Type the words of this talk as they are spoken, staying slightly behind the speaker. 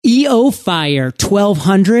EOFire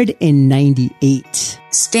 1298.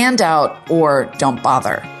 Stand out or don't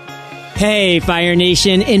bother. Hey, Fire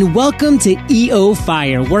Nation, and welcome to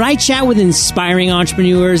EOFire, where I chat with inspiring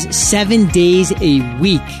entrepreneurs 7 days a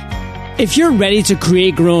week. If you're ready to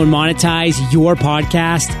create, grow, and monetize your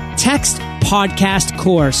podcast, text podcast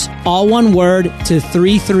course, all one word, to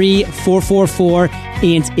 33444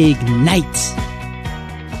 and ignite.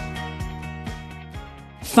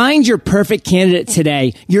 Find your perfect candidate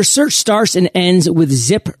today. Your search starts and ends with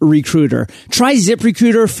ZipRecruiter. Try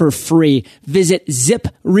ZipRecruiter for free. Visit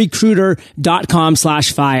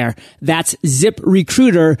ziprecruiter.com/fire. That's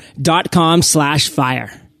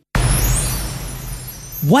ziprecruiter.com/fire.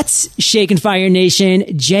 What's shaking, Fire Nation?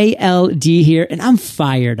 JLD here, and I'm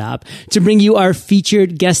fired up to bring you our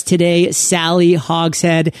featured guest today, Sally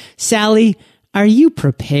Hogshead. Sally, are you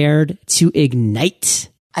prepared to ignite?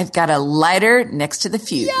 I've got a lighter next to the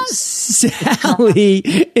fuse. Yes. Sally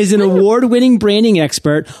is an award-winning branding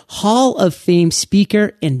expert, Hall of Fame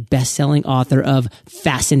speaker, and best-selling author of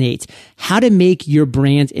Fascinate: How to Make Your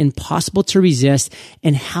Brand Impossible to Resist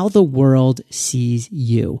and How the World Sees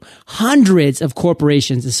You. Hundreds of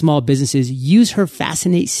corporations and small businesses use her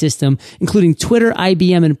Fascinate system, including Twitter,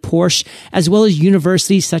 IBM, and Porsche, as well as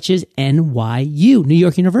universities such as NYU, New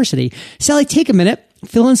York University. Sally, take a minute.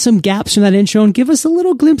 Fill in some gaps from that intro and give us a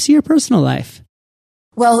little glimpse of your personal life.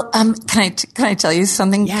 Well, can I tell you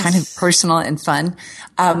something kind of personal and fun?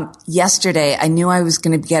 Yesterday, I knew I was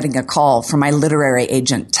going to be getting a call from my literary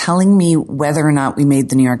agent telling me whether or not we made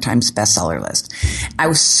the New York Times bestseller list. I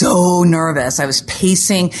was so nervous. I was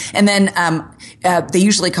pacing, and then they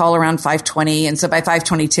usually call around 5:20, and so by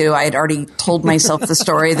 5:22, I had already told myself the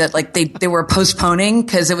story that like they were postponing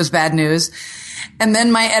because it was bad news. And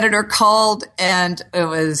then my editor called, and it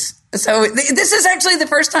was, so this is actually the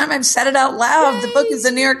first time I've said it out loud. Yay. The book is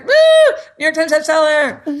a New York Times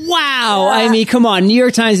bestseller. Wow. Yeah. I mean, come on, New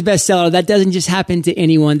York Times bestseller. That doesn't just happen to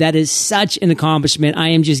anyone. That is such an accomplishment. I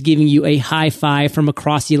am just giving you a high five from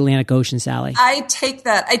across the Atlantic Ocean, Sally. I take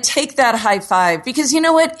that high five because you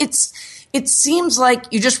know what? It seems like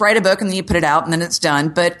you just write a book and then you put it out and then it's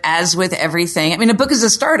done. But as with everything, I mean, a book is a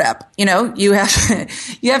startup. You know, you have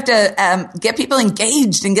to get people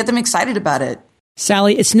engaged and get them excited about it.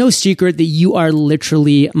 Sally, it's no secret that you are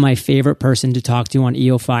literally my favorite person to talk to on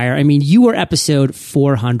EOFire. I mean, you were episode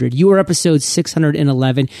 400. You were episode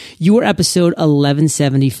 611. You were episode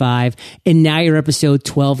 1175. And now you're episode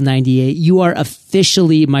 1298. You are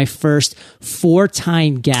officially my first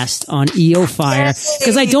 4-time guest on EOFire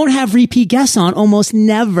because I don't have repeat guests on almost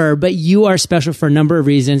never, but you are special for a number of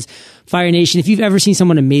reasons. Fire Nation, if you've ever seen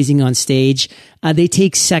someone amazing on stage, they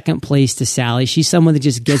take second place to Sally. She's someone that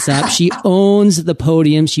just gets up. She owns the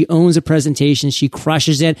podium. She owns a presentation. She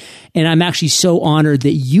crushes it. And I'm actually so honored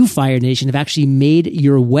that you, Fire Nation, have actually made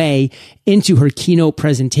your way into her keynote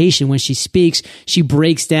presentation. When she speaks, she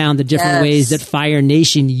breaks down the different ways that Fire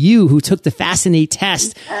Nation, you who took the Fascinate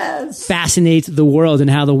test, fascinate the world and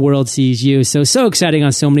how the world sees you. So exciting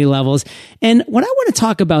on so many levels. And what I want to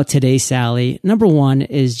talk about today, Sally, number one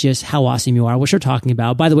is just how awesome you are, what you're talking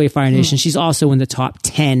about. By the way, Fire Nation, she's also in the top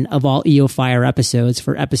 10 of all EOFire episodes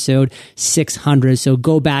for episode 600. So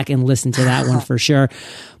go back and listen to that one for sure.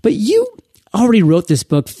 But you already wrote this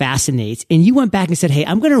book, Fascinate, and you went back and said, hey,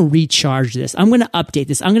 I'm going to recharge this. I'm going to update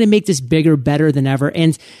this. I'm going to make this bigger, better than ever.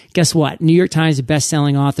 And guess what? New York Times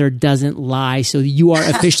bestselling author doesn't lie. So you are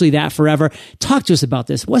officially that forever. Talk to us about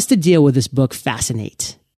this. What's the deal with this book,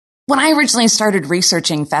 Fascinate? When I originally started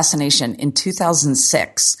researching fascination in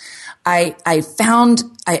 2006, I found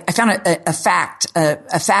a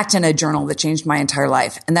fact in a journal that changed my entire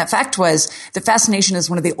life. And that fact was that fascination is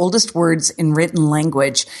one of the oldest words in written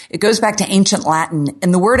language. It goes back to ancient Latin,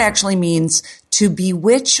 and the word actually means to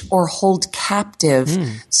bewitch or hold captive,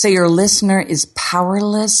 so your listener is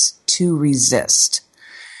powerless to resist.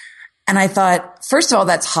 And I thought, first of all,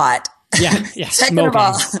 that's hot. Yeah. Second of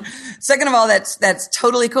all, that's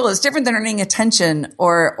totally cool. It's different than earning attention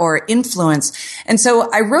or influence. And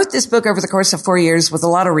so I wrote this book over the course of 4 years with a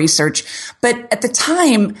lot of research. But at the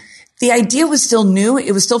time, the idea was still new.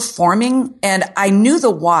 It was still forming. And I knew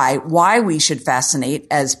the why we should fascinate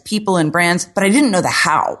as people and brands, but I didn't know the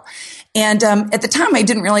how. And at the time, I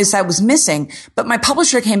didn't realize that was missing. But my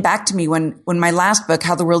publisher came back to me when my last book,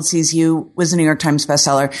 How the World Sees You, was a New York Times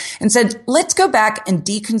bestseller, and said, let's go back and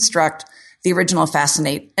deconstruct the original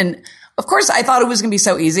Fascinate. And of course, I thought it was going to be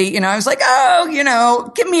so easy. You know, I was like,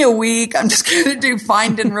 give me a week. I'm just going to do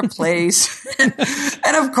find and replace.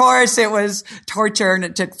 And of course, it was torture, and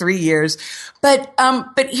it took 3 years. But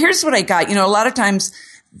here's what I got. You know, a lot of times,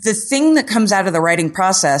 the thing that comes out of the writing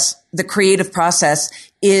process, the creative process,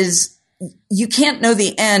 is you can't know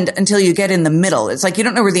the end until you get in the middle. It's like you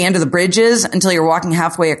don't know where the end of the bridge is until you're walking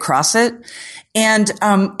halfway across it. And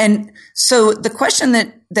so the question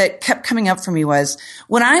that kept coming up for me was,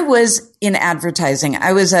 when I was in advertising,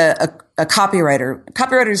 I was a copywriter. A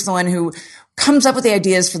copywriter is the one who comes up with the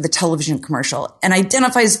ideas for the television commercial and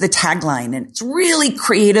identifies the tagline. And it's really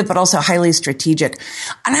creative, but also highly strategic.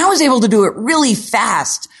 And I was able to do it really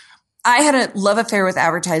fast. I had a love affair with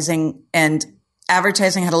advertising, and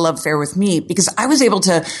advertising had a love affair with me, because I was able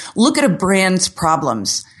to look at a brand's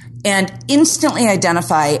problems and instantly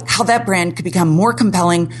identify how that brand could become more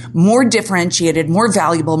compelling, more differentiated, more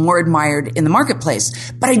valuable, more admired in the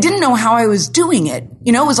marketplace. But I didn't know how I was doing it.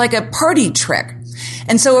 You know, it was like a party trick.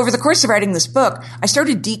 And so over the course of writing this book, I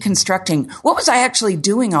started deconstructing what was I actually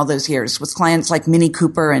doing all those years with clients like Mini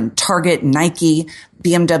Cooper and Target, Nike,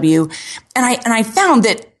 BMW. And I found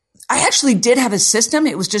that I actually did have a system.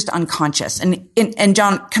 It was just unconscious. And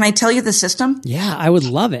John, can I tell you the system? Yeah, I would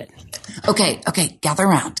love it. Okay. Gather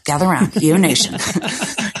around, EO Nation.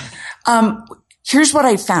 Here's what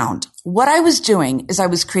I found. What I was doing is I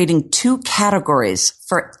was creating two categories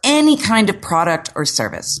for any kind of product or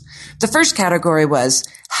service. The first category was,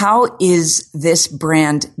 how is this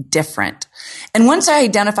brand different? And once I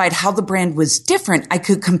identified how the brand was different, I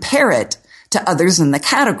could compare it to others in the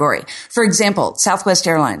category. For example, Southwest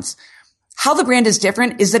Airlines. How the brand is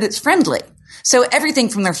different is that it's friendly. So everything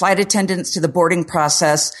from their flight attendants to the boarding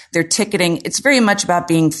process, their ticketing, it's very much about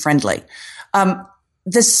being friendly.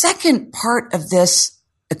 The second part of this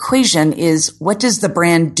equation is, what does the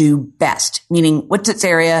brand do best? Meaning, what's its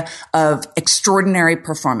area of extraordinary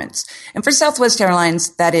performance? And for Southwest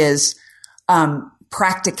Airlines, that is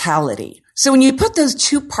practicality. So when you put those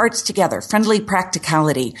two parts together, friendly,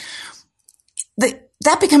 practicality,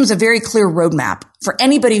 that becomes a very clear roadmap for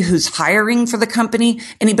anybody who's hiring for the company,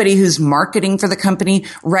 anybody who's marketing for the company,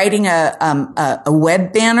 writing a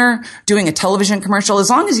web banner, doing a television commercial. As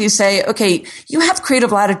long as you say, okay, you have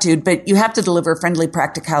creative latitude, but you have to deliver friendly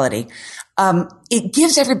practicality. It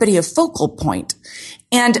gives everybody a focal point.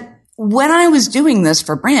 And when I was doing this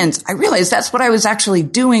for brands, I realized that's what I was actually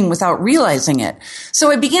doing without realizing it. So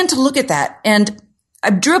I began to look at that, and I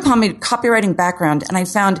drew upon my copywriting background, and I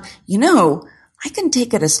found, I can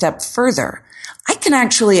take it a step further. I can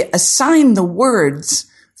actually assign the words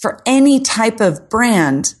for any type of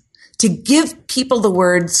brand to give people the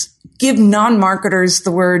words, give non-marketers the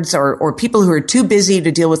words, or people who are too busy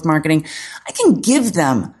to deal with marketing. I can give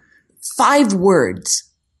them 5 words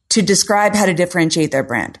to describe how to differentiate their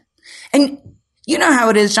brand. And you know how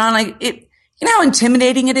it is, John, you know how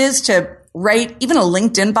intimidating it is to write even a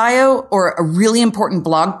LinkedIn bio or a really important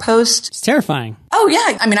blog post? It's terrifying. Oh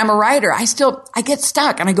yeah. I mean, I'm a writer. I get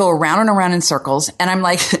stuck and I go around and around in circles, and I'm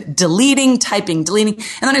like deleting. And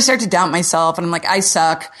then I start to doubt myself, and I'm like, I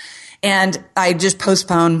suck. And I just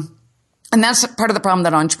postpone. And that's part of the problem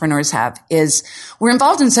that entrepreneurs have, is we're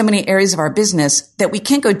involved in so many areas of our business that we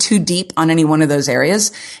can't go too deep on any one of those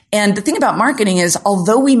areas. And the thing about marketing is,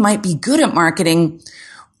 although we might be good at marketing,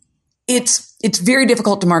 it's very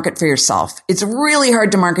difficult to market for yourself. It's really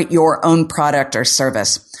hard to market your own product or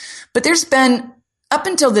service. But up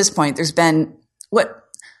until this point, there's been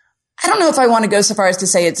I don't know if I want to go so far as to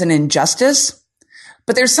say it's an injustice,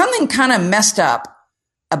 but there's something kind of messed up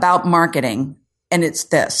about marketing, and it's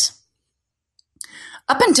this.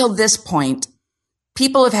 Up until this point,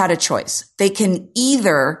 people have had a choice. They can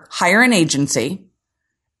either hire an agency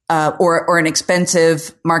or an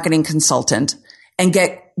expensive marketing consultant and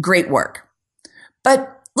get great work.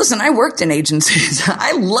 But listen, I worked in agencies.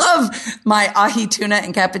 I love my ahi tuna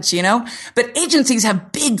and cappuccino, but agencies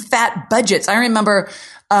have big fat budgets. I remember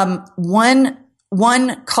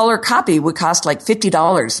one color copy would cost like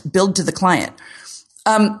 $50 billed to the client.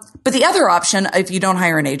 But the other option, if you don't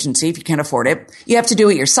hire an agency, if you can't afford it, you have to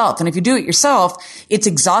do it yourself. And if you do it yourself, it's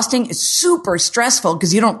exhausting. It's super stressful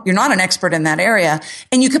because you're not an expert in that area,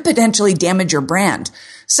 and you could potentially damage your brand.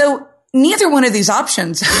 So neither one of these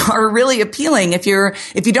options are really appealing if you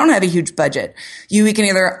don't have a huge budget. You can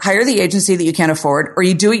either hire the agency that you can't afford, or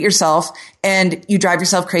you do it yourself and you drive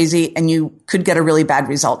yourself crazy and you could get a really bad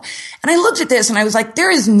result. And I looked at this and I was like,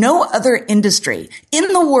 there is no other industry in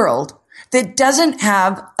the world that doesn't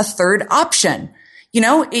have a third option.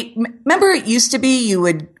 Remember it used to be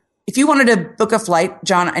if you wanted to book a flight,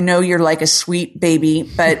 John, I know you're like a sweet baby,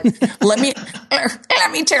 but let me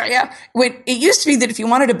tell you, it used to be that if you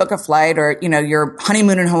wanted to book a flight or, your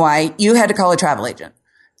honeymoon in Hawaii, you had to call a travel agent.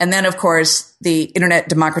 And then, of course, the internet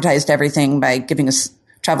democratized everything by giving us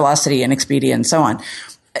Travelocity and Expedia and so on.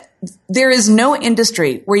 There is no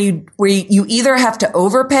industry where you either have to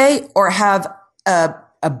overpay or have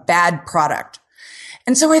a bad product.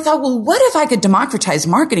 And so I thought, well, what if I could democratize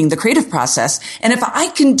marketing, the creative process? And if I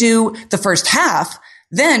can do the first half,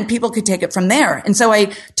 then people could take it from there. And so I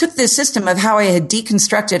took this system of how I had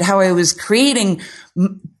deconstructed how I was creating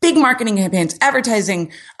big marketing campaigns,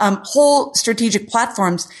 advertising, whole strategic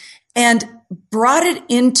platforms, and brought it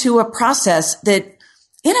into a process that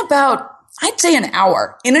in about, I'd say in an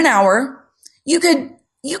hour, you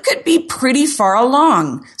could be pretty far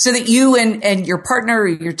along so that you and your partner or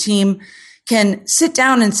your team can sit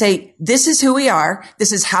down and say, this is who we are.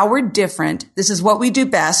 This is how we're different. This is what we do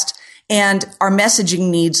best. And our messaging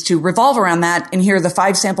needs to revolve around that. And here are the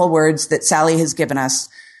 5 sample words that Sally has given us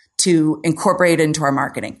to incorporate into our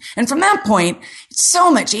marketing. And from that point, it's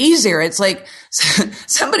so much easier. It's like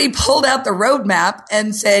somebody pulled out the roadmap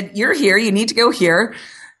and said, you're here. You need to go here.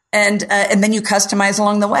 And then you customize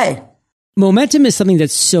along the way. Momentum is something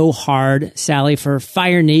that's so hard, Sally, for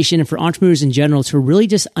Fire Nation and for entrepreneurs in general to really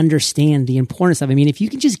just understand the importance of. I mean, if you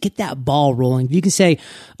can just get that ball rolling, if you can say,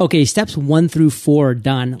 okay, steps 1 through 4 are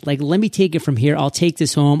done. Like, let me take it from here. I'll take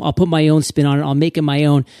this home. I'll put my own spin on it. I'll make it my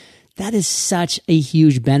own. That is such a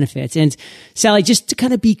huge benefit. And Sally, just to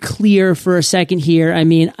kind of be clear for a second here, I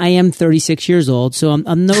mean, I am 36 years old, so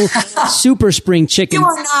I'm no super spring chicken. You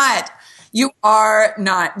are not. You are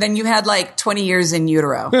not. Then you had like 20 years in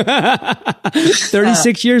utero.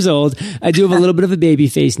 36 years old. I do have a little bit of a baby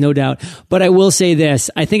face, no doubt. But I will say this.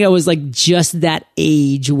 I think I was like just that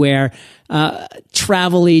age where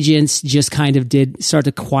travel agents just kind of did start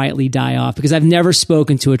to quietly die off because I've never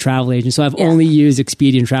spoken to a travel agent. So I've only used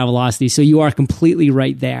Expedia and Travelocity. So you are completely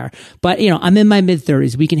right there. But, you know, I'm in my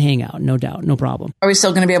mid-30s. We can hang out, no doubt, no problem. Are we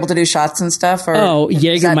still going to be able to do shots and stuff? Or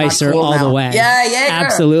Jägermeister cool all now? the way. Yeah, Jaeger.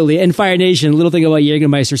 Absolutely. And Fire Nation, little thing about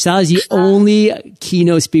Jägermeister. Sally's the only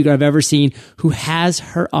keynote speaker I've ever seen who has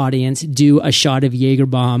her audience do a shot of Jaeger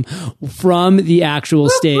bomb from the actual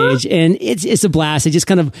stage. And it's a blast. It just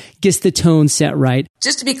kind of gets the tone set right.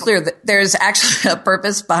 Just to be clear, there's actually a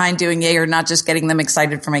purpose behind doing Jaeger, not just getting them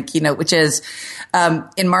excited for my keynote, which is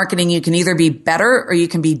in marketing, you can either be better or you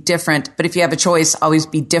can be different. But if you have a choice, always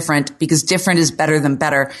be different because different is better than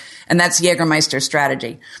better. And that's Jägermeister's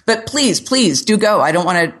strategy. But please do go. I don't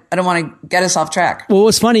want to get us off track. Well,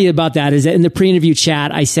 what's funny about that is that in the pre-interview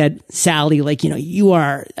chat, I said, Sally, like, you know, you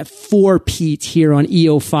are a 4-Pete here on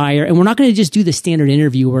EOFire. And we're not going to just do the standard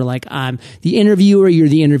interview where like, I'm the interviewer, you're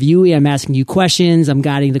the interviewee, I'm asking you questions, I'm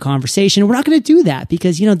guiding the conversation. We're not going to do that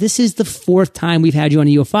because, you know, this is the 4th time we've had you on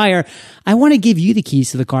EOFire. I want to give you the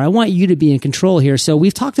keys to the car. I want you to be in control here. So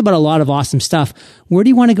we've talked about a lot of awesome stuff. Where do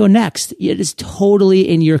you want to go next? It is totally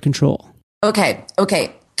in your control. Okay.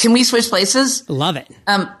 Can we switch places? Love it.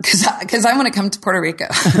 Because I want to come to Puerto Rico.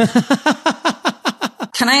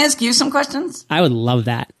 Can I ask you some questions? I would love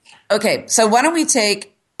that. Okay. So why don't we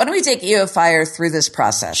take EOFire through this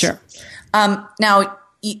process? Sure. Now,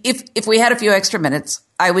 if we had a few extra minutes,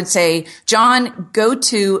 I would say, John, go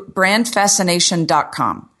to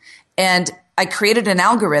brandfascination.com. And I created an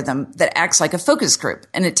algorithm that acts like a focus group,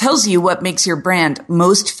 and it tells you what makes your brand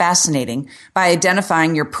most fascinating by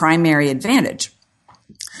identifying your primary advantage.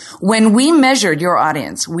 When we measured your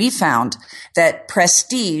audience, we found that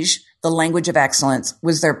prestige, the language of excellence,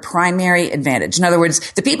 was their primary advantage. In other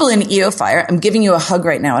words, the people in EOFire, I'm giving you a hug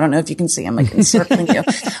right now. I don't know if you can see, I'm like encircling you,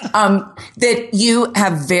 that you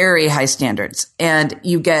have very high standards and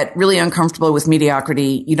you get really uncomfortable with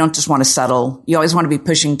mediocrity. You don't just want to settle. You always want to be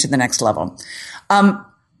pushing to the next level.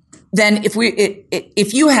 Then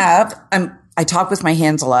if you have, I talk with my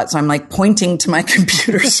hands a lot, so I'm like pointing to my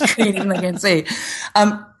computer screen and I can see,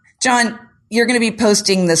 John, you're going to be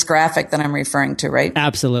posting this graphic that I'm referring to, right?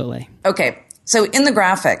 Absolutely. Okay. So in the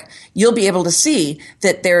graphic, you'll be able to see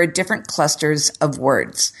that there are different clusters of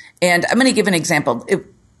words. And I'm going to give an example.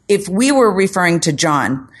 If we were referring to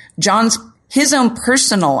his own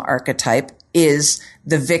personal archetype is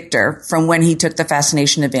the victor from when he took the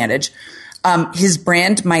fascination advantage. His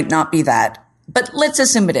brand might not be that, but let's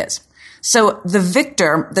assume it is. So the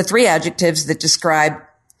victor, the 3 adjectives that describe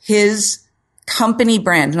his company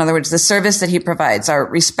brand, in other words, the service that he provides, are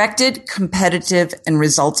respected, competitive, and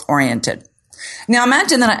results-oriented. Now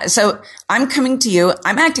imagine that, so I'm coming to you,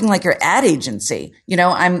 I'm acting like your ad agency. You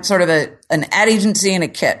know, I'm sort of an ad agency and a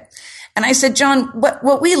kit. And I said, John,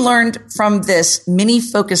 what we learned from this mini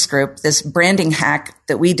focus group, this branding hack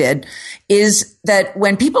that we did, is that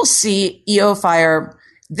when people see EOFire,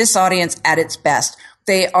 this audience at its best,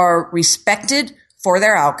 they are respected for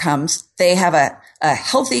their outcomes. They have a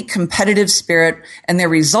healthy competitive spirit and they're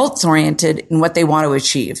results oriented in what they want to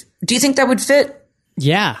achieve. Do you think that would fit?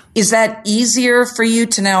 Yeah. Is that easier for you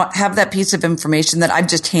to now have that piece of information that I've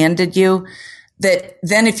just handed you? That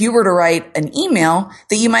then if you were to write an email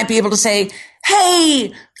that you might be able to say,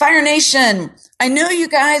 hey, Fire Nation, I know you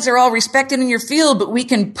guys are all respected in your field, but we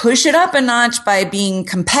can push it up a notch by being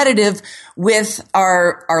competitive with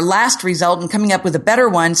our last result and coming up with a better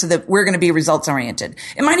one so that we're going to be results oriented.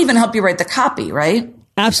 It might even help you write the copy, right?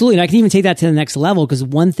 Absolutely. And I can even take that to the next level, because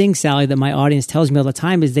one thing, Sally, that my audience tells me all the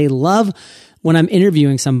time is they love when I'm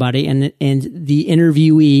interviewing somebody and the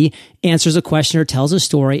interviewee answers a question or tells a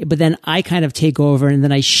story, but then I kind of take over and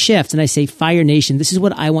then I shift and I say, Fire Nation, this is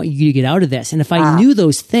what I want you to get out of this. And if I knew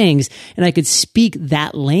those things and I could speak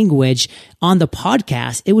that language on the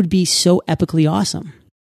podcast, it would be so epically awesome.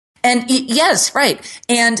 And yes, right.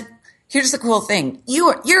 And here's the cool thing.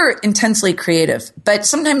 You're intensely creative, but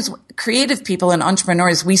sometimes creative people and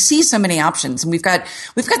entrepreneurs, we see so many options, and we've got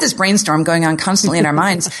this brainstorm going on constantly in our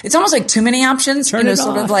minds. It's almost like too many options, Turn it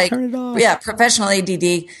sort off, of like, turn it off. Yeah, professional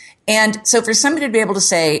ADD. And so for somebody to be able to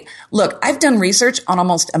say, look, I've done research on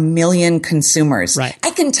almost 1 million consumers. Right.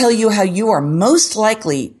 I can tell you how you are most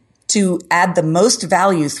likely to add the most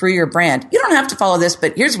value through your brand. You don't have to follow this,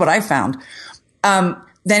 but here's what I found.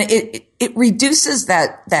 Then it reduces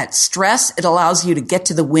that stress. It allows you to get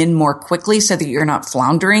to the win more quickly so that you're not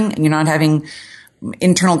floundering and you're not having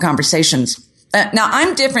internal conversations. Now,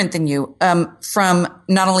 I'm different than you from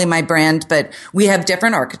not only my brand, but we have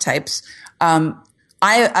different archetypes. I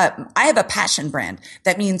have a passion brand.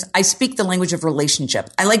 That means I speak the language of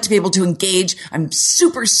relationship. I like to be able to engage. I'm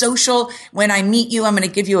super social. When I meet you, I'm going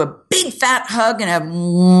to give you a big fat hug and a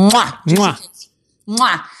mwah. Mwah.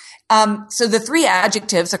 Mwah. So the 3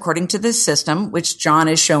 adjectives, according to this system, which John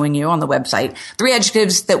is showing you on the website, 3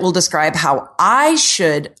 adjectives that will describe how I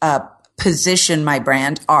should position my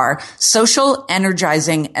brand are social,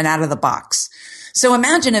 energizing, and out of the box. So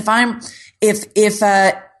imagine if I'm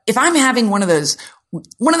having one of those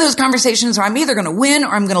conversations where I'm either going to win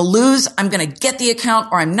or I'm going to lose, I'm going to get the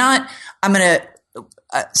account or I'm not, I'm going to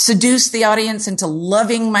seduce the audience into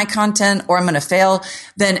loving my content, or I'm going to fail,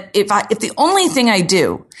 then if the only thing I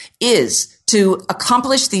do is to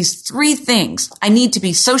accomplish these 3 things, I need to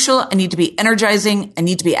be social, I need to be energizing, I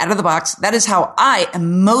need to be out of the box. That is how I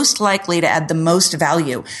am most likely to add the most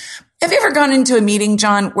value. Have you ever gone into a meeting,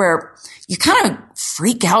 John, where you kind of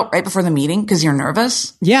freak out right before the meeting because you're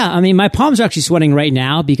nervous? Yeah. I mean, my palms are actually sweating right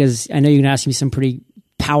now because I know you're going to ask me some pretty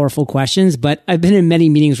powerful questions, but I've been in many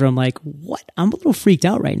meetings where I'm like, what? I'm a little freaked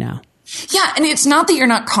out right now. Yeah. And it's not that you're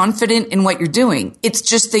not confident in what you're doing. It's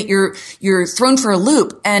just that you're thrown for a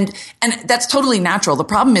loop. And that's totally natural. The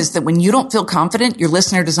problem is that when you don't feel confident, your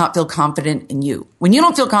listener does not feel confident in you. When you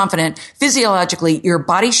don't feel confident, physiologically, your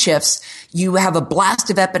body shifts. You have a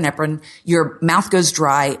blast of epinephrine. Your mouth goes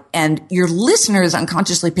dry, and your listener is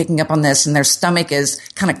unconsciously picking up on this, and their stomach is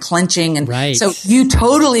kind of clenching. And right. So you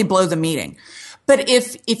totally blow the meeting. But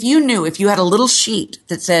if you had a little sheet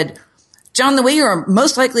that said, John, the way you're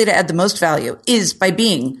most likely to add the most value is by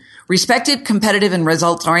being respected, competitive, and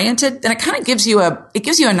results oriented, then it kind of gives you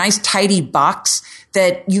a nice tidy box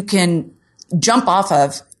that you can jump off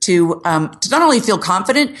of to not only feel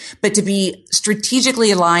confident, but to be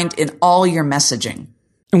strategically aligned in all your messaging.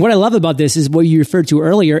 And what I love about this is what you referred to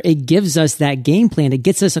earlier. It gives us that game plan. It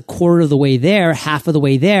gets us a quarter of the way there, half of the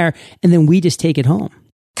way there, and then we just take it home.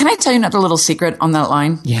 Can I tell you another little secret on that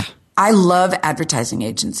line? Yeah. I love advertising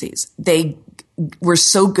agencies. They were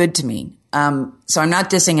so good to me. So I'm not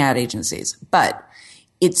dissing ad agencies, but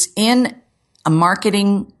it's in a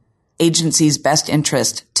marketing agency's best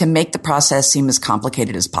interest to make the process seem as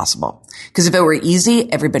complicated as possible. Because if it were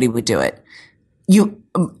easy, everybody would do it.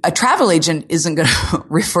 A travel agent isn't going to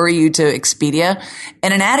refer you to Expedia,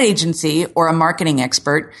 and an ad agency or a marketing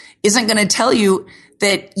expert isn't going to tell you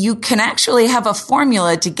that you can actually have a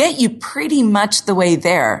formula to get you pretty much the way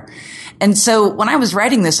there. And so when I was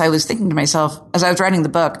writing this, I was thinking to myself, as I was writing the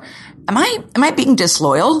book, am I being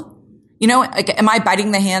disloyal? Like, am I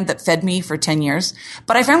biting the hand that fed me for 10 years?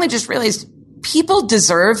 But I finally just realized people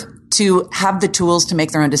deserve to have the tools to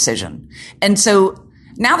make their own decision. And so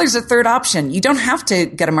now there's a third option. You don't have to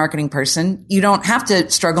get a marketing person. You don't have to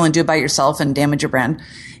struggle and do it by yourself and damage your brand.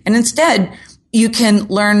 And instead, you can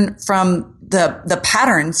learn from the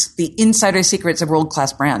patterns, the insider secrets of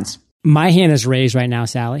world-class brands. My hand is raised right now,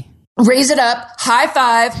 Sally. Raise it up. High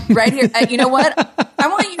five right here. You know what? I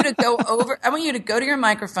want you to go to your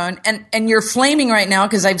microphone and you're flaming right now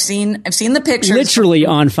because I've seen the pictures. Literally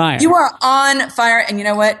on fire. You are on fire. And you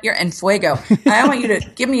know what? You're en fuego. I want you to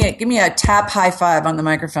give me a tap high five on the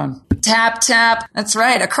microphone. Tap, tap. That's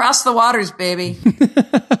right. Across the waters, baby.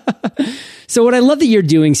 So what I love that you're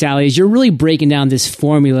doing, Sally, is you're really breaking down this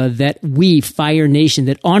formula that we, Fire Nation,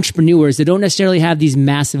 that entrepreneurs that don't necessarily have these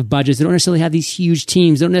massive budgets, they don't necessarily have these huge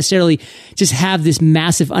teams, don't necessarily just have this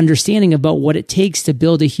massive understanding about what it takes to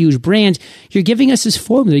build a huge brand. You're giving us this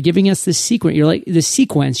formula, you're giving us this sequence. You're like, the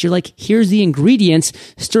sequence. You're like, here's the ingredients,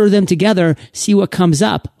 stir them together, see what comes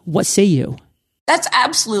up. What say you? That's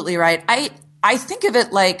absolutely right. I think of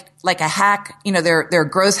it like a hack. You know, there are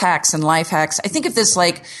growth hacks and life hacks. I think of this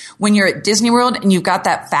like when you're at Disney World and you've got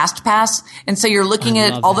that fast pass. And so you're looking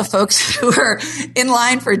at all the folks who are in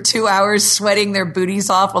line for 2 hours sweating their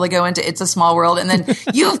booties off while they go into It's a Small World. And then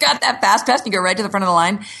you've got that fast pass and you go right to the front of the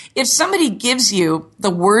line. If somebody gives you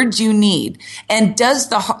the words you need and does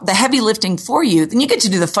the heavy lifting for you, then you get to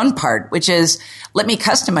do the fun part, which is let me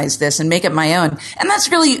customize this and make it my own. And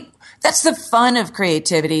that's the fun of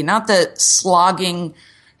creativity, not the slogging,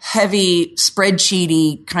 heavy,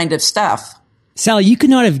 spreadsheety kind of stuff. Sally, you could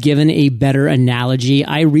not have given a better analogy.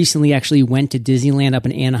 I recently actually went to Disneyland up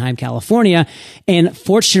in Anaheim, California, and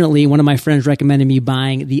fortunately, one of my friends recommended me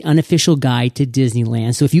buying The Unofficial Guide to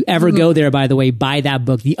Disneyland. So if you ever go there, by the way, buy that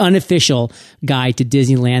book, The Unofficial Guide to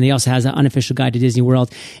Disneyland. He also has an Unofficial Guide to Disney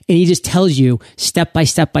World, and he just tells you step by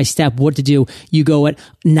step by step what to do. You go at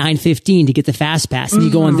 9:15 to get the fast pass, and you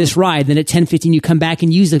go on this ride. Then at 10:15, you come back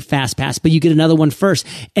and use the fast pass, but you get another one first.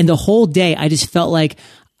 And the whole day, I just felt like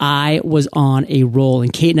I was on a roll,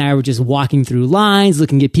 and Kate and I were just walking through lines,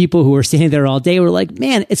 looking at people who were standing there all day. We're like,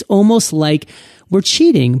 man, it's almost like we're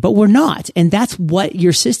cheating, but we're not. And that's what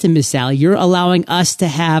your system is, Sally. You're allowing us to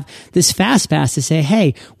have this fast pass to say,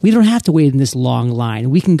 hey, we don't have to wait in this long line.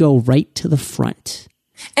 We can go right to the front.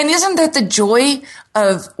 And isn't that the joy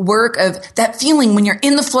of work, of that feeling when you're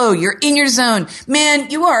in the flow, you're in your zone?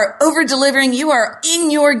 Man, you are over delivering, you are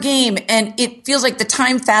in your game, and it feels like the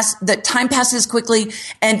time passes quickly,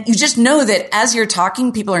 and you just know that as you're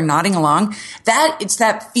talking, people are nodding along. It's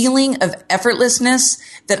that feeling of effortlessness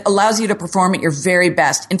that allows you to perform at your very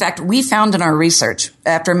best. In fact, we found in our research,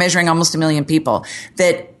 after measuring almost 1 million people,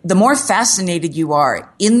 that the more fascinated you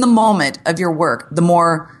are in the moment of your work, the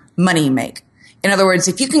more money you make. In other words,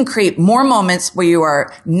 if you can create more moments where you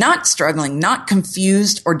are not struggling, not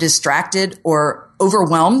confused or distracted or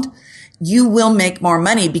overwhelmed, you will make more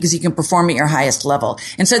money because you can perform at your highest level.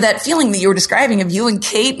 And so that feeling that you were describing of you and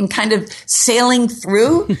Kate and kind of sailing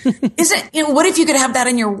through what if you could have that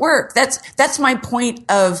in your work? That's my point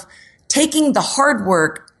of taking the hard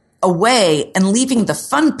work away and leaving the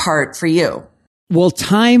fun part for you. Well,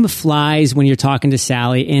 time flies when you're talking to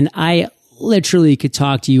Sally, and I literally could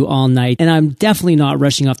talk to you all night. And I'm definitely not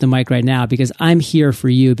rushing off the mic right now because I'm here for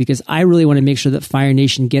you, because I really want to make sure that Fire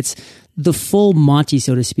Nation gets the full Monty,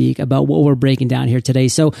 so to speak, about what we're breaking down here today.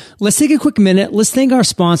 So let's take a quick minute. Let's thank our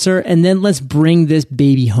sponsor, and then let's bring this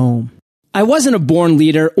baby home. I wasn't a born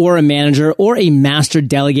leader or a manager or a master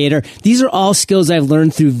delegator. These are all skills I've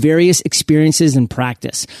learned through various experiences and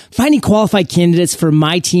practice. Finding qualified candidates for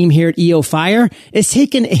my team here at EOFire has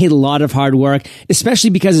taken a lot of hard work, especially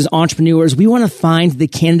because as entrepreneurs, we want to find the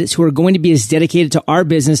candidates who are going to be as dedicated to our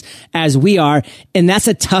business as we are, and that's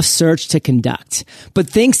a tough search to conduct. But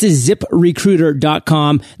thanks to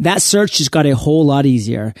ZipRecruiter.com, that search just got a whole lot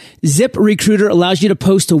easier. ZipRecruiter allows you to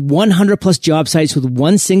post to 100 plus job sites with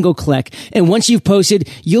one single click. And once you've posted,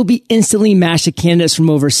 you'll be instantly matched to candidates from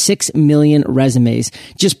over 6 million resumes.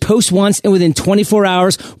 Just post once, and within 24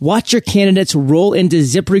 hours, watch your candidates roll into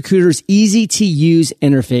ZipRecruiter's easy-to-use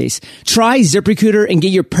interface. Try ZipRecruiter and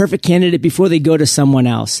get your perfect candidate before they go to someone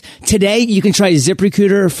else. Today, you can try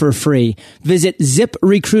ZipRecruiter for free. Visit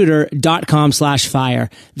ZipRecruiter.com/fire.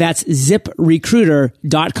 That's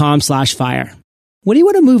ZipRecruiter.com/fire. What do you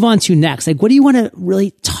want to move on to next? Like, what do you want to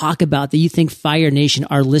really talk about that you think Fire Nation,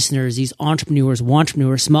 our listeners, these entrepreneurs,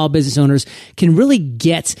 small business owners can really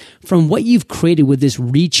get from what you've created with this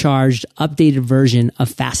recharged, updated version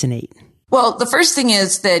of Fascinate? Well, the first thing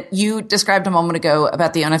is that you described a moment ago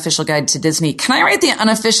about the unofficial guide to Disney. Can I write the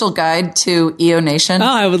unofficial guide to EO Nation? Oh,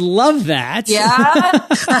 I would love that. Yeah.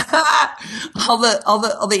 all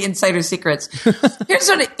the insider secrets. Here's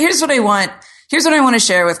what I want. Here's what I want to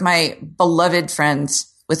share with my beloved friends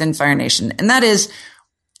within Fire Nation. And that is,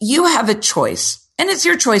 you have a choice, and it's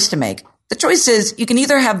your choice to make. The choice is you can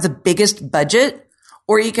either have the biggest budget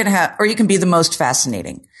or you can be the most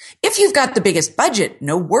fascinating. If you've got the biggest budget,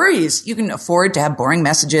 no worries. You can afford to have boring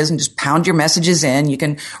messages and just pound your messages in. You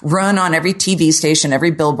can run on every TV station,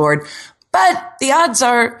 every billboard. But the odds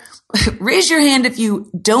are, raise your hand if you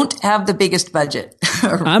don't have the biggest budget.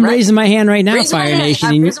 I'm raising my hand right now, Fire Nation.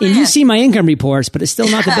 And you see my income reports, but it's still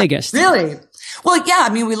not the biggest. Really? Well, yeah.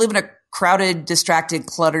 I mean, we live in a crowded, distracted,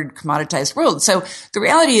 cluttered, commoditized world. So the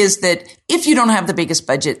reality is that if you don't have the biggest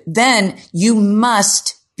budget, then you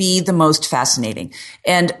must be the most fascinating.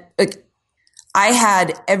 And I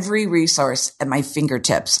had every resource at my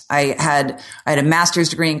fingertips. I had a master's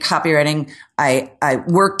degree in copywriting. I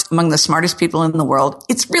worked among the smartest people in the world.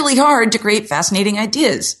 It's really hard to create fascinating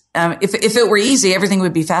ideas. If it were easy, everything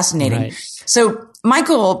would be fascinating. Right. So my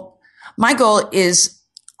goal is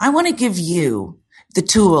I want to give you the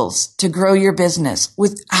tools to grow your business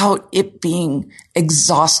without it being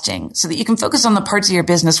exhausting so that you can focus on the parts of your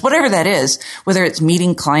business, whatever that is, whether it's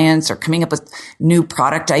meeting clients or coming up with new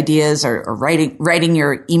product ideas or writing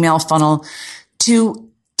your email funnel, to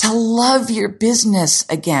love your business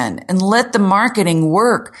again and let the marketing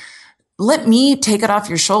work. Let me take it off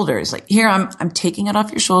your shoulders. Like here, I'm taking it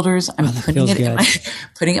off your shoulders. I'm putting it in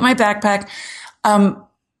my backpack.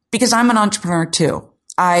 Because I'm an entrepreneur too.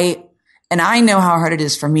 And I know how hard it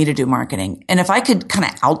is for me to do marketing. And if I could kind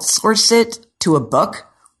of outsource it to a book,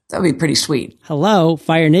 that would be pretty sweet. Hello,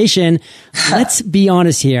 Fire Nation. Let's be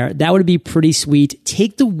honest here. That would be pretty sweet.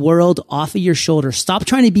 Take the world off of your shoulders. Stop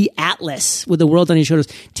trying to be Atlas with the world on your shoulders.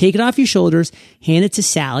 Take it off your shoulders. Hand it to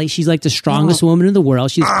Sally. She's like the strongest woman in the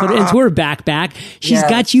world. She's put it into her backpack. She's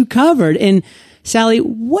got you covered. And Sally,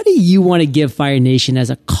 what do you want to give Fire Nation as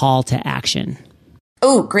a call to action?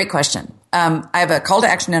 Oh, great question. I have a call to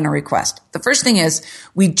action and a request. The first thing is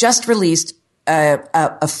we just released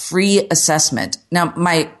a free assessment. Now,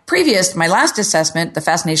 my last assessment, the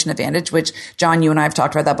Fascination Advantage, which John, you and I have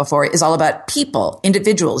talked about that before, is all about people,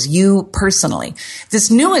 individuals, you personally. This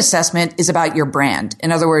new assessment is about your brand.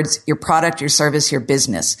 In other words, your product, your service, your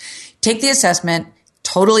business. Take the assessment,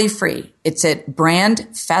 totally free. It's at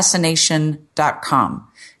brandfascination.com.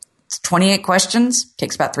 It's 28 questions,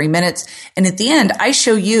 takes about 3 minutes. And at the end, I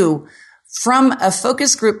show you from a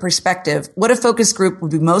focus group perspective, what a focus group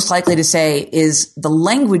would be most likely to say is the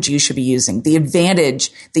language you should be using, the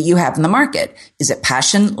advantage that you have in the market. Is it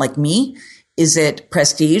passion like me? Is it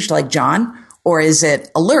prestige like John? Or is it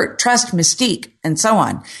alert, trust, mystique, and so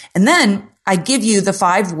on? And then I give you the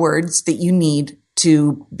 5 words that you need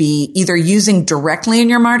to be either using directly in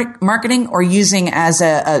your marketing or using as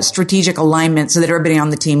a strategic alignment so that everybody on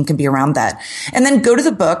the team can be around that. And then go to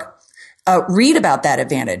the book. Read about that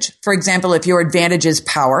advantage. For example, if your advantage is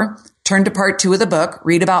power, turn to part 2 of the book,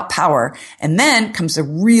 read about power. And then comes the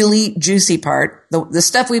really juicy part, the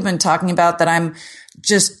stuff we've been talking about that I'm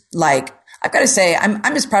just like, I've got to say, I'm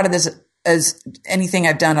as proud of this as anything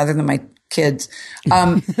I've done other than my kids.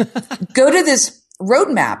 Go to this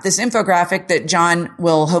roadmap, this infographic that John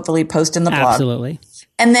will hopefully post in the blog. Absolutely.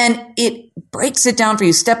 And then it breaks it down for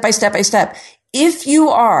you step by step by step. If you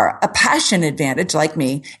are a passion advantage like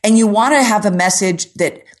me and you want to have a message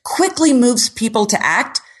that quickly moves people to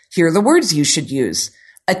act, here are the words you should use.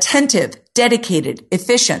 Attentive, dedicated,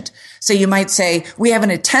 efficient. So you might say, we have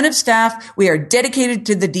an attentive staff, we are dedicated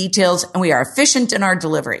to the details, and we are efficient in our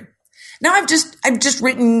delivery. Now I've just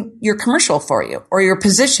written your commercial for you or your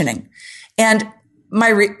positioning. And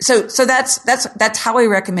so that's how I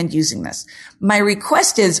recommend using this. My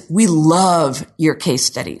request is we love your case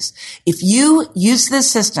studies. If you use this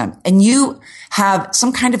system and you have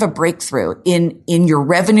some kind of a breakthrough in your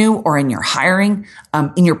revenue or in your hiring,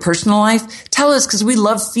 in your personal life, tell us, because we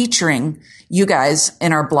love featuring you guys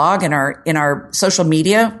in our blog and in our social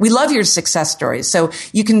media. We love your success stories. So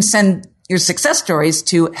you can send your success stories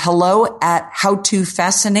to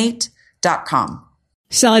hello@howtofascinate.com.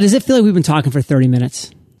 Sally, does it feel like we've been talking for 30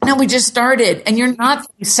 minutes? No, we just started, and you're not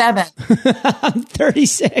 37. I'm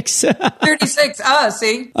 36. 36. Oh,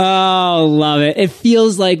 see? Oh, love it. It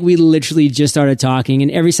feels like we literally just started talking,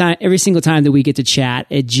 and every single time that we get to chat,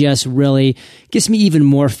 it just really gets me even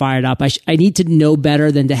more fired up. I need to know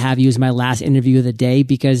better than to have you as my last interview of the day,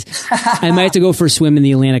 because I might have to go for a swim in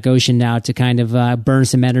the Atlantic Ocean now to kind of burn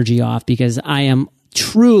some energy off, because I am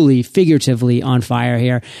truly, figuratively on fire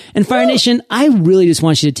here. And Fire Nation, I really just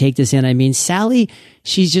want you to take this in. I mean, Sally,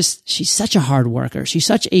 she's such a hard worker. She's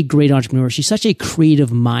such a great entrepreneur. She's such a creative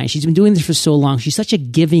mind. She's been doing this for so long. She's such a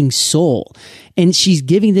giving soul. And she's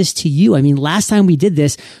giving this to you. I mean, last time we did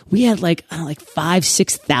this, we had like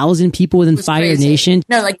 5,000-6,000 people within Fire crazy. Nation.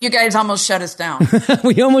 No, like you guys almost shut us down.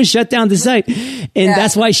 We almost shut down the site. And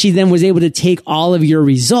that's why she then was able to take all of your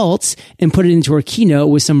results and put it into her keynote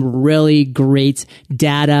with some really great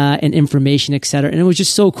data and information, et cetera. And it was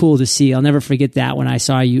just so cool to see. I'll never forget that when I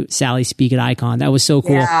saw you, Sally, speak at Icon. That was so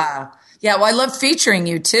cool. Yeah. Well, I love featuring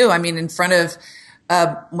you too. I mean, in front of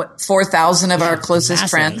 4,000 of our closest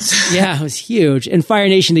friends. Yeah, it was huge. And Fire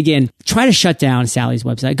Nation, again, try to shut down Sally's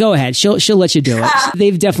website. Go ahead. She'll let you do it.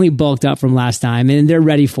 They've definitely bulked up from last time and they're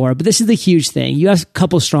ready for it. But this is the huge thing. You have a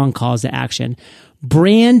couple strong calls to action.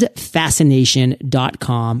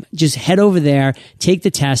 Brandfascination.com. Just head over there, take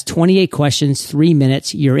the test, 28 questions, 3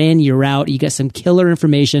 minutes. You're in, you're out. You get some killer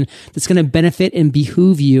information that's going to benefit and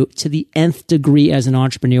behoove you to the nth degree as an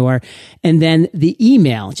entrepreneur. And then the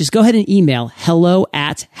email, just go ahead and email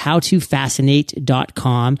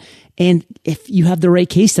hello@howtofascinate.com. And if you have the right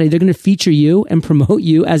case study, they're going to feature you and promote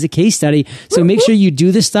you as a case study. So make sure you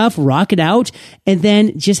do this stuff, rock it out. And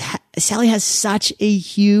then Sally has such a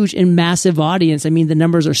huge and massive audience. I mean, the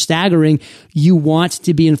numbers are staggering. You want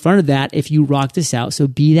to be in front of that if you rock this out. So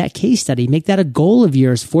be that case study. Make that a goal of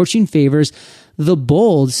yours. Fortune favors the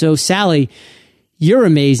bold. So Sally, you're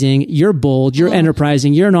amazing. You're bold. You're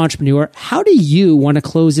enterprising. You're an entrepreneur. How do you want to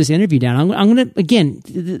close this interview down? I'm going to, again,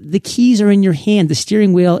 the keys are in your hand. The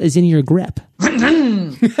steering wheel is in your grip.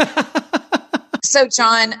 So,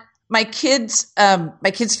 John, my kid's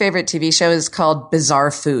favorite TV show is called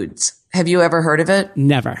Bizarre Foods. Have you ever heard of it?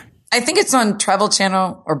 Never. I think it's on Travel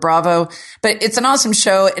Channel or Bravo, but it's an awesome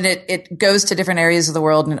show and it goes to different areas of the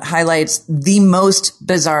world and it highlights the most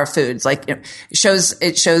bizarre foods. Like it shows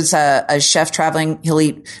a chef traveling. He'll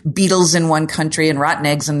eat beetles in one country and rotten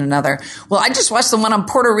eggs in another. Well, I just watched the one on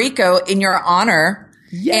Puerto Rico in your honor.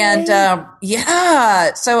 Yay. And,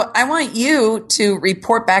 so I want you to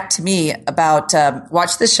report back to me about,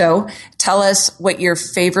 watch the show. Tell us what your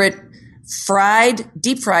favorite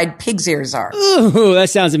deep fried pig's ears are. Ooh, that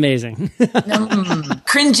sounds amazing.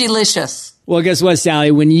 Cringylicious. Well, guess what,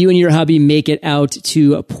 Sally? When you and your hubby make it out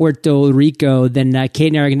to Puerto Rico, then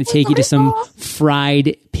Kate and I are going to take you to some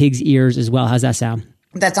fried pig's ears as well. How's that sound?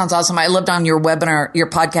 That sounds awesome. I loved on your webinar, your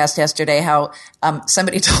podcast yesterday, how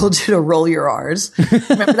somebody told you to roll your R's.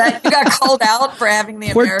 Remember that? You got called out for having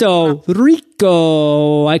the Puerto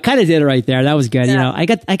Rico. I kind of did it right there. That was good. Yeah. You know, I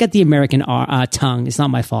got the American tongue. It's not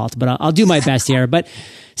my fault, but I'll do my best here. But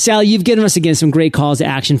Sally, you've given us again some great calls to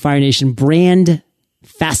action. Fire Nation,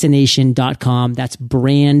 brandfascination.com. That's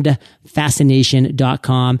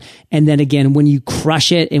brandfascination.com. And then again, when you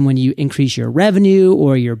crush it and when you increase your revenue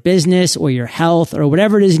or your business or your health or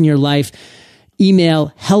whatever it is in your life,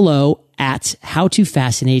 email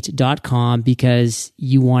hello@howtofascinate.com because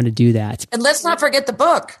you want to do that. And let's not forget the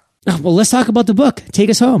book. Well, let's talk about the book. Take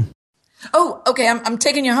us home. Oh, okay. I'm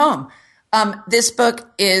taking you home. This book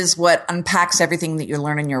is what unpacks everything that you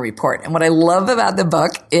learn in your report. And what I love about the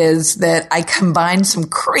book is that I combine some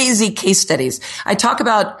crazy case studies. I talk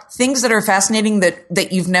about things that are fascinating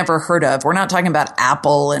that you've never heard of. We're not talking about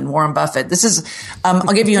Apple and Warren Buffett. This is,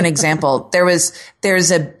 I'll give you an example. There's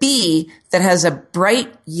a bee that has a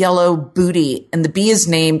bright yellow booty and the bee is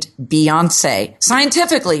named Beyonce,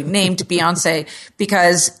 scientifically named Beyonce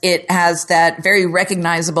because it has that very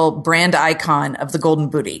recognizable brand icon of the golden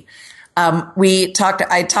booty. I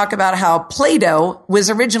talk about how Play-Doh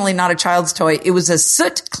was originally not a child's toy. It was a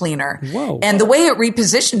soot cleaner. Whoa. And the way it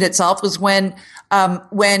repositioned itself was when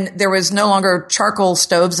there was no longer charcoal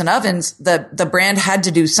stoves and ovens, the brand had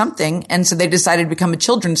to do something. And so they decided to become a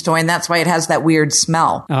children's toy. And that's why it has that weird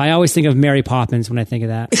smell. Oh, I always think of Mary Poppins when I think of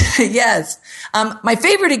that. Yes. My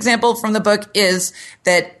favorite example from the book is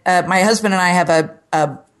that, my husband and I have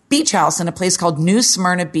a beach house in a place called New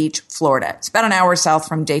Smyrna Beach, Florida. It's about an hour south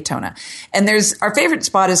from Daytona. And our favorite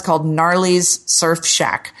spot is called Gnarly's Surf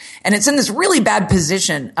Shack. And it's in this really bad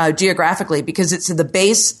position, geographically because it's at the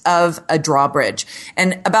base of a drawbridge.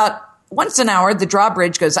 And about once an hour, the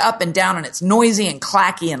drawbridge goes up and down and it's noisy and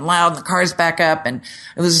clacky and loud and the cars back up. And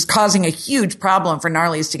it was causing a huge problem for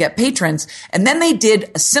Gnarly's to get patrons. And then they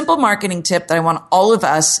did a simple marketing tip that I want all of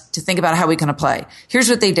us to think about how we can apply. Here's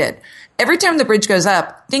what they did. Every time the bridge goes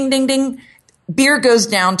up, ding, ding, ding, beer goes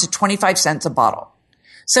down to 25 cents a bottle.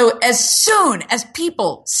 So as soon as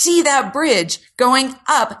people see that bridge going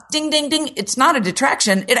up, ding, ding, ding, it's not a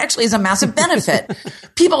detraction. It actually is a massive benefit.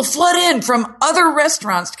 People flood in from other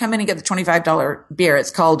restaurants to come in and get the $25 beer.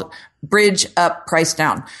 It's called Bridge Up, Price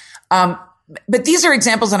Down. But these are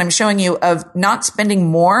examples that I'm showing you of not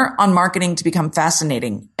spending more on marketing to become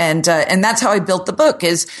fascinating. And that's how I built the book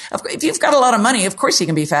is if you've got a lot of money, of course you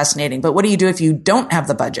can be fascinating. But what do you do if you don't have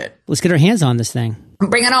the budget? Let's get our hands on this thing.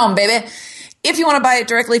 Bring it on, baby. If you want to buy it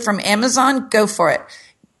directly from Amazon, go for it.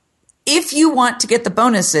 If you want to get the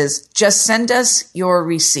bonuses, just send us your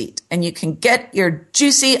receipt and you can get your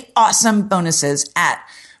juicy, awesome bonuses at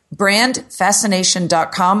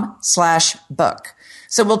brandfascination.com/book.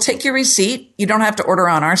 So we'll take your receipt. You don't have to order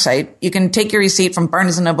on our site. You can take your receipt from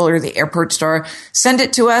Barnes & Noble or the airport store, send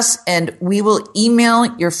it to us, and we will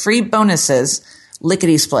email your free bonuses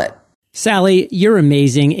lickety split. Sally, you're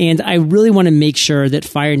amazing. And I really want to make sure that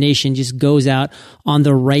Fire Nation just goes out on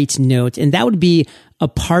the right note. And that would be a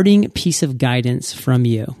parting piece of guidance from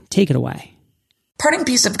you. Take it away. Parting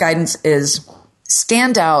piece of guidance is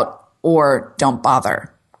stand out or don't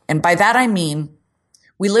bother. And by that, I mean,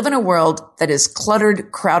 we live in a world that is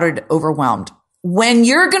cluttered, crowded, overwhelmed. When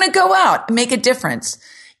you're going to go out and make a difference,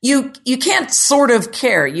 you can't sort of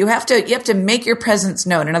care. You have to make your presence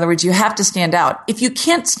known. In other words, you have to stand out. If you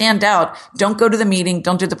can't stand out, don't go to the meeting,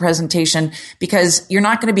 don't do the presentation, because you're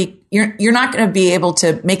not going to be able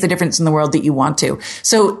to make the difference in the world that you want to.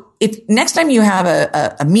 So if next time you have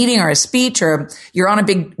a meeting or a speech or you're on a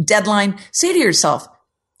big deadline, say to yourself,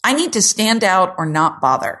 I need to stand out or not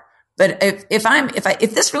bother. But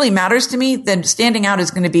if this really matters to me, then standing out is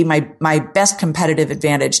going to be my best competitive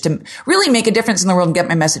advantage to really make a difference in the world and get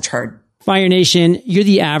my message heard. Fire Nation, you're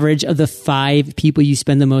the average of the 5 people you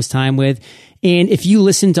spend the most time with. And if you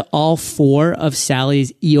listen to all 4 of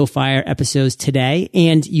Sally's EOFire episodes today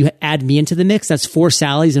and you add me into the mix, that's 4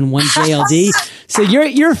 Sallys and 1 JLD. So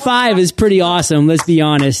your 5 is pretty awesome. Let's be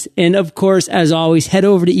honest. And of course, as always, head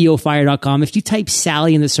over to EOFire.com. If you type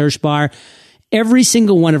Sally in the search bar, every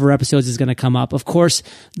single one of her episodes is going to come up. Of course,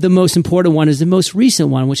 the most important one is the most recent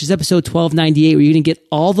one, which is episode 1298, where you're going to get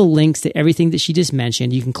all the links to everything that she just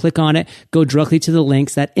mentioned. You can click on it, go directly to the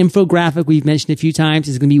links. That infographic we've mentioned a few times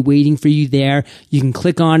is going to be waiting for you there. You can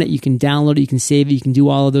click on it, you can download it, you can save it, you can do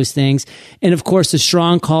all of those things. And of course, the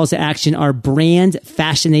strong calls to action are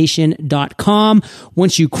brandfascination.com.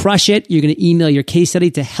 Once you crush it, you're going to email your case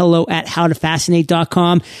study to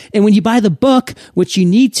hello@howtofascinate.com. And when you buy the book, which you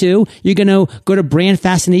need to, you're going to go to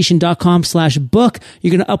brandfascination.com/book.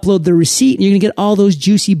 You're going to upload the receipt and you're going to get all those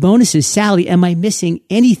juicy bonuses. Sally, am I missing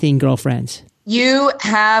anything, girlfriends? You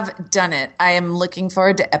have done it. I am looking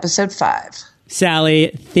forward to episode 5.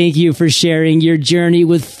 Sally, thank you for sharing your journey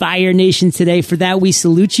with Fire Nation today. For that, we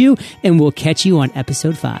salute you and we'll catch you on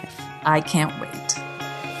episode 5. I can't wait.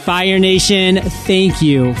 Fire Nation, thank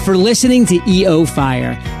you for listening to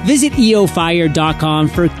EOFire. Visit EOFire.com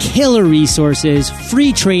for killer resources,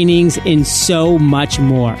 free trainings, and so much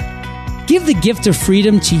more. Give the gift of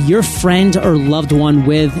freedom to your friend or loved one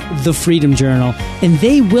with the Freedom Journal, and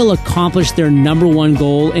they will accomplish their #1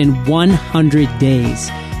 goal in 100 days.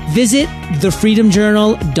 Visit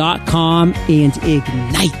thefreedomjournal.com and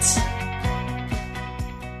ignite.